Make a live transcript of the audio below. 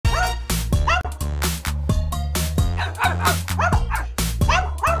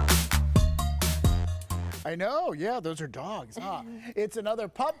I know, yeah, those are dogs, huh? It's another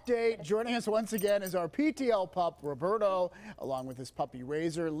pup date. Joining us once again is our PTL pup, Roberto, along with his puppy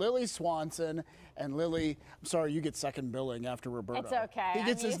raiser, Lily Swanson. And Lily, I'm sorry, you get second billing after Roberto. It's okay. He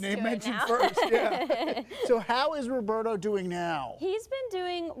gets his name mentioned first. Yeah. So how is Roberto doing now? He's been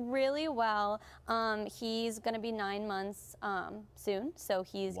doing really well. He's going to be 9 months soon, so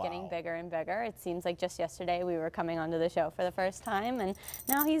he's getting bigger and bigger. It seems like just yesterday we were coming onto the show for the first time, and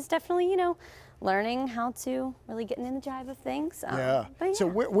now he's definitely, you know, learning how to really getting in the jive of things. Yeah. So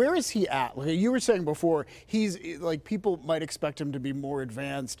where is he at? Like you were saying before, he's like people might expect him to be more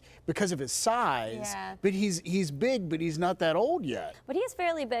advanced because of his size, but he's big, but he's not that old yet. But he is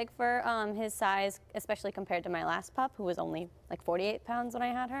fairly big for his size, especially compared to my last pup, who was only like 48 pounds when I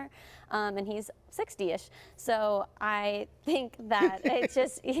had her, and he's 60-ish. So I think that it's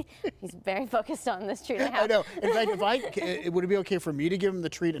just, he's very focused on this treat I have. I know. In fact, would it be okay for me to give him the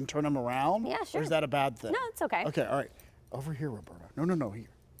treat and turn him around? Yeah, sure. Or is that a bad thing? No, it's okay. Okay, all right. Over here, Roberto. No, here.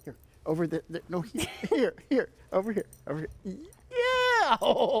 Over there. No, here. Over here. Yeah!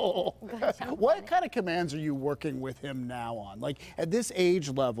 Oh. What kind of commands are you working with him now on? Like at this age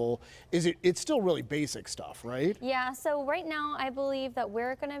level, it's still really basic stuff, right? Yeah, so right now I believe that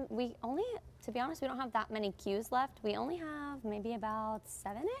to be honest, we don't have that many cues left. We only have maybe about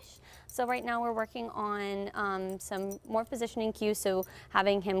 7-ish. So right now we're working on some more positioning cues, so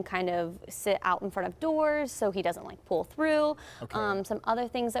having him kind of sit out in front of doors so he doesn't like pull through. Okay. Some other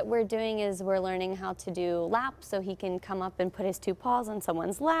things that we're doing is we're learning how to do laps, so he can come up and put his 2 paws on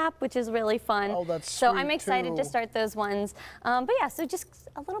someone's lap, which is really fun. Oh, that's sweet. So I'm excited to start those ones. But yeah, so just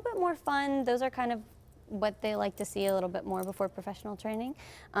a little bit more fun. Those are kind of what they like to see a little bit more before professional training,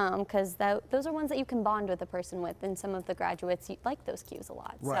 because those are ones that you can bond with a person with, and some of the graduates like those cues a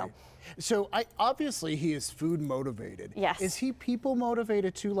lot. Right. So obviously he is food motivated. Yes. Is he people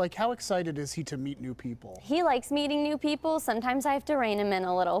motivated too? Like how excited is he to meet new people? He likes meeting new people. Sometimes I have to rein him in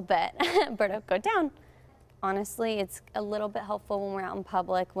a little bit. Berto, go down. Honestly, it's a little bit helpful when we're out in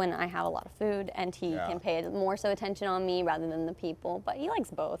public when I have a lot of food and he can pay more so attention on me rather than the people. But he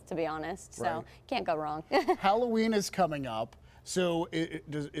likes both, to be honest, so can't go wrong. Halloween is coming up. So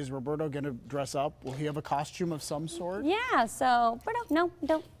is Roberto going to dress up? Will he have a costume of some sort? Yeah, so, Berto, no,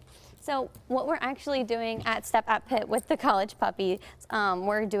 don't. So what we're actually doing at Step at Pitt with the college puppy,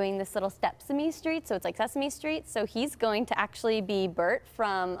 we're doing this little Step-Sesame Street, so it's like Sesame Street. So he's going to actually be Bert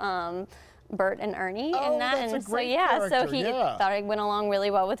from Bert and Ernie in that, that's and a great character. So he thought it went along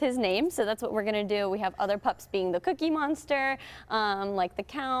really well with his name. So that's what we're gonna do. We have other pups being the Cookie Monster, like the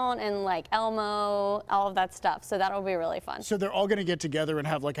Count and like Elmo, all of that stuff. So that'll be really fun. So they're all gonna get together and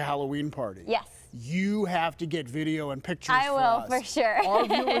have like a Halloween party. Yes. You have to get video and pictures I will, for sure. Our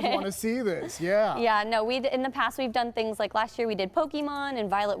viewers want to see this, Yeah, no, in the past we've done things like last year we did Pokemon and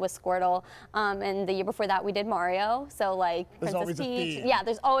Violet was Squirtle, and the year before that we did Mario, so like Princess Peach. Yeah,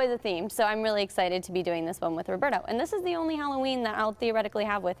 there's always a theme, so I'm really excited to be doing this one with Roberto. And this is the only Halloween that I'll theoretically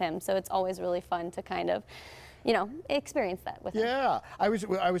have with him, so it's always really fun to kind of, you know, experience that with him. Yeah, I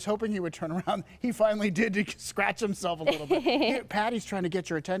was hoping he would turn around. He finally did to scratch himself a little bit. Patty's trying to get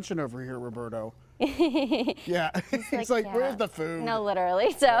your attention over here, Roberto. Yeah, it's like where's the food? No,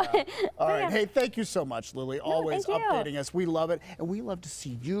 literally. So. All right, hey, thank you so much, Lily. Always updating us. We love it, and we love to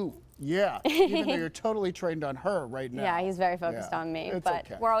see you. Yeah, even though you're totally trained on her right now. Yeah, he's very focused on me, but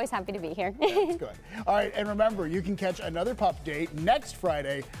we're always happy to be here. That's good. All right, and remember, you can catch another pup date next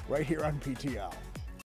Friday right here on PTL.